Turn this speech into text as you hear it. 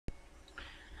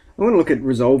I want to look at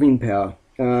resolving power.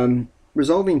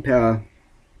 Resolving power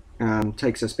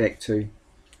takes us back to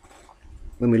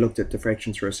when we looked at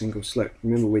diffraction through a single slit.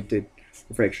 Remember, we did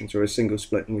diffraction through a single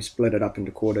split and we split it up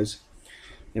into quarters,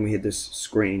 and we had this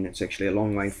screen that's actually a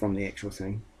long way from the actual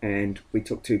thing, and we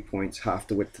took 2 points, half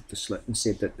the width of the slit, and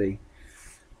said that the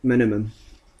minimum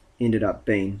ended up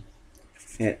being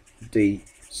at d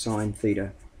sine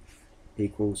theta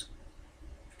equals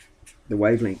the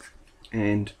wavelength.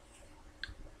 And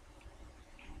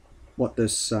what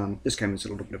this came as a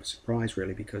little bit of a surprise,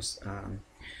 really, because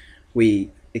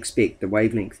we expect the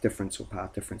wavelength difference or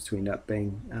path difference to end up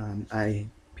being a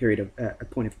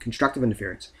point of constructive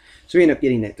interference. So we end up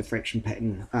getting that diffraction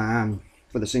pattern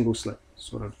for the single slit.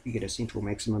 Sort of, you get a central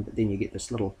maximum, but then you get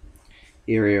this little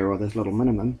area or this little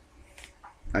minimum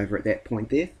over at that point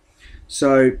there.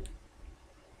 So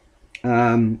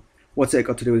what's that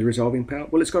got to do with resolving power?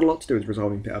 Well, it's got a lot to do with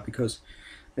resolving power, because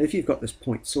if you've got this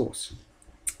point source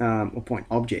or point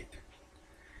object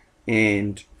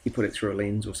and you put it through a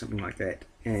lens or something like that,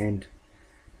 and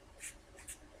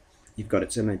you've got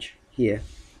its image here,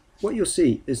 what you'll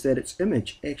see is that its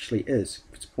image actually is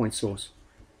its point source,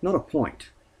 not a point,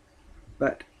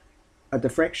 but a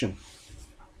diffraction,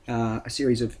 a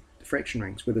series of diffraction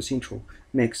rings with a central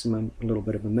maximum, a little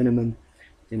bit of a minimum,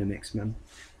 then a maximum.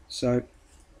 So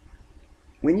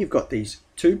when you've got these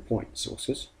 2 point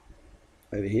sources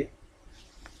over here,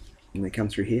 and they come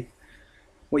through here,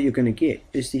 what you're going to get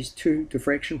is these 2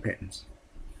 diffraction patterns.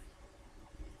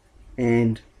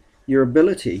 And your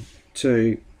ability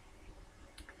to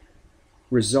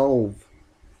resolve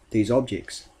these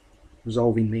objects,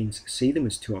 resolving means see them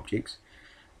as 2 objects,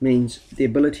 means the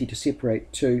ability to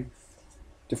separate 2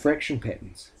 diffraction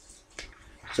patterns.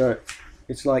 So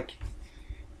it's like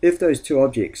if those 2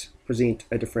 objects present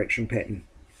a diffraction pattern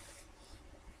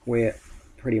where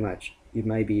pretty much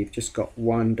you've just got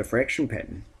one diffraction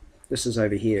pattern, this is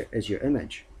over here as your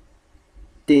image,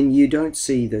 then you don't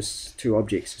see this 2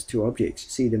 objects as 2 objects, you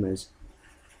see them as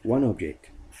one object.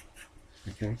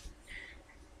 Okay.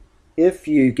 If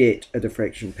you get a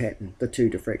diffraction pattern, the 2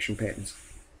 diffraction patterns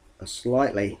are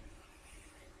slightly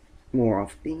more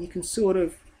off, then you can sort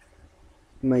of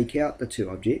make out the 2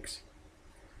 objects.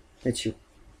 That's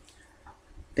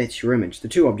your image. The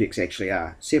 2 objects actually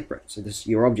are separate, so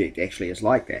your object actually is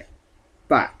like that.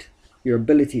 But your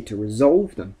ability to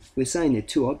resolve them, we're saying they're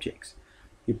 2 objects,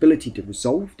 your ability to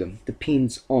resolve them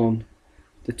depends on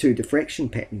the 2 diffraction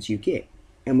patterns you get.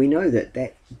 And we know that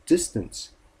that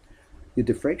distance, your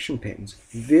diffraction patterns,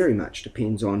 very much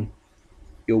depends on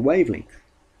your wavelength.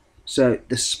 So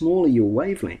the smaller your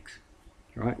wavelength,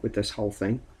 right, with this whole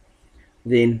thing,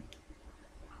 then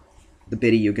the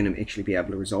better you're going to actually be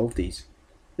able to resolve these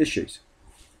issues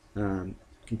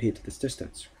compared to this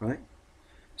distance, right?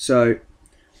 So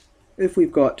if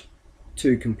we've got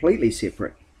 2 completely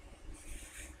separate,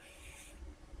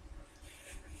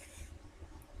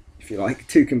 if you like,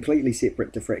 2 completely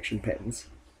separate diffraction patterns,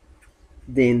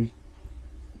 then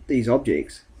these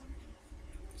objects,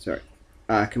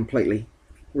 are completely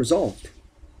resolved,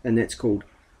 and that's called,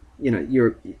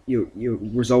 you're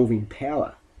resolving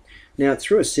power. Now,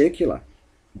 through a circular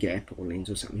gap or lens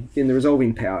or something, then the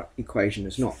resolving power equation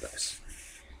is not this.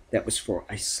 That was for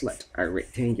a slit, a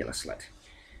rectangular slit.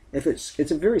 If it's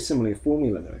a very similar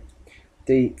formula though.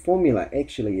 The formula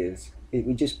actually is,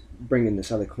 we just bring in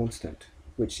this other constant,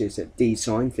 which says that d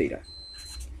sine theta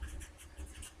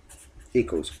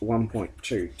equals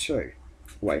 1.22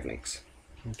 wavelengths.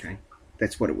 Okay,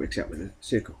 that's what it works out with a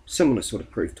circle. Similar sort of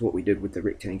proof to what we did with the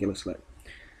rectangular slit.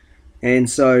 And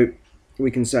so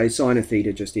we can say sine of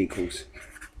theta just equals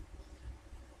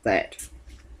that.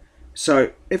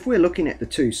 So if we're looking at the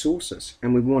 2 sources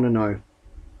and we want to know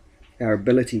our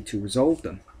ability to resolve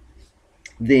them,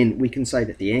 then we can say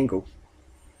that the angle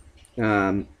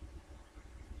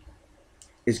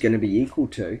is going to be equal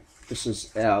to, this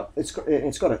is our, it's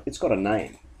got a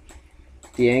name.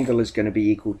 The angle is going to be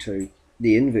equal to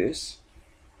the inverse.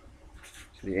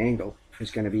 So the angle is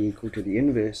going to be equal to the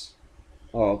inverse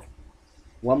of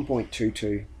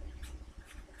 1.22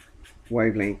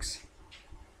 wavelengths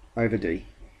over d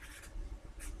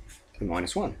to the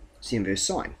minus 1. It's the inverse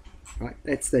sine, right?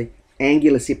 That's the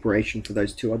angular separation for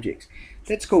those 2 objects.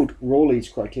 That's called Rayleigh's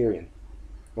criterion,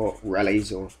 or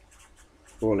Rayleigh's or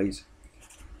Rayleigh's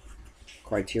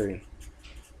criterion.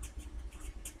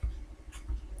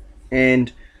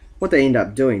 And what they end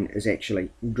up doing is actually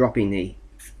dropping the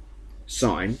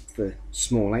sine for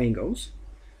small angles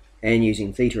and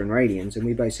using theta and radians, and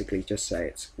we basically just say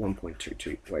it's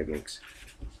 1.22 wavelengths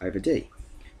over d.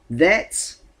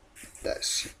 That's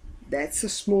the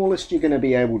smallest you're going to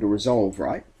be able to resolve,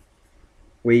 right?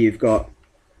 Where you've got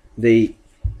the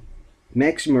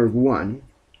maxima of one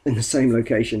in the same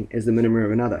location as the minima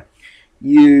of another.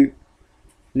 You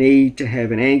need to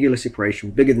have an angular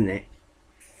separation bigger than that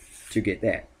to get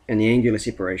that. And the angular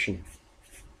separation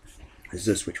is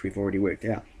this, which we've already worked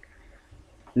out.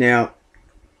 Now,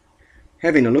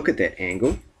 having a look at that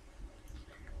angle,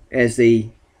 as the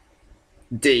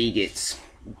D gets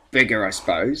bigger, I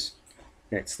suppose,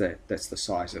 that's the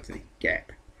size of the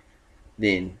gap,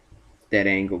 then that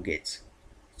angle gets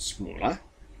smaller.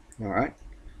 All right,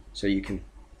 so you can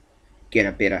get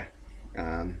a better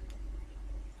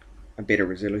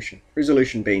resolution.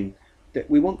 Resolution being that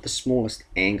we want the smallest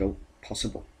angle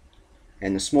possible,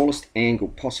 and the smallest angle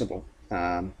possible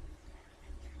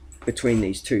between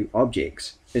these two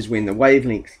objects is when the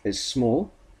wavelength is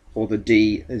small or the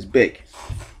D is big.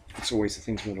 It's always the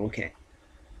things we want to look at.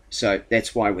 So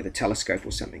that's why with a telescope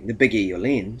or something, the bigger your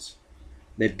lens,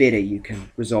 the better you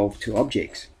can resolve two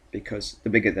objects, because the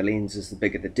bigger the lens is, the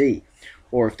bigger the D.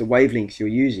 Or if the wavelength you're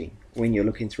using, when you're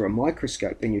looking through a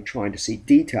microscope and you're trying to see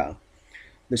detail,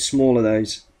 the smaller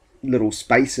those little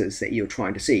spaces that you're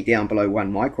trying to see, down below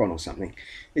 1 micron or something,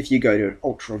 if you go to an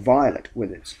ultraviolet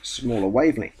with its smaller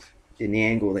wavelength, then the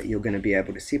angle that you're going to be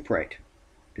able to separate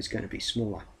is going to be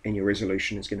smaller and your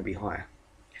resolution is going to be higher.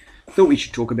 Thought we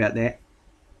should talk about that.